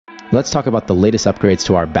Let's talk about the latest upgrades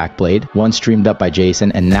to our back blade, one streamed up by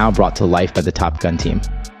Jason and now brought to life by the Top Gun team.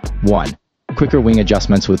 1. Quicker wing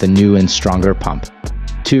adjustments with a new and stronger pump.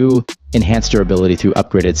 2. Enhanced durability through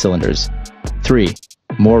upgraded cylinders. 3.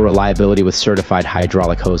 More reliability with certified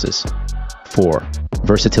hydraulic hoses. 4.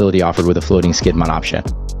 Versatility offered with a floating skid mount option.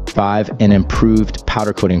 5. An improved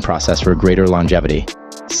powder coating process for greater longevity.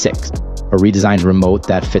 6. A redesigned remote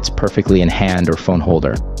that fits perfectly in hand or phone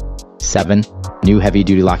holder. 7. New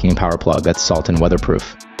heavy-duty locking power plug that's salt and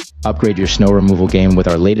weatherproof. Upgrade your snow removal game with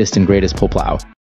our latest and greatest pull plow.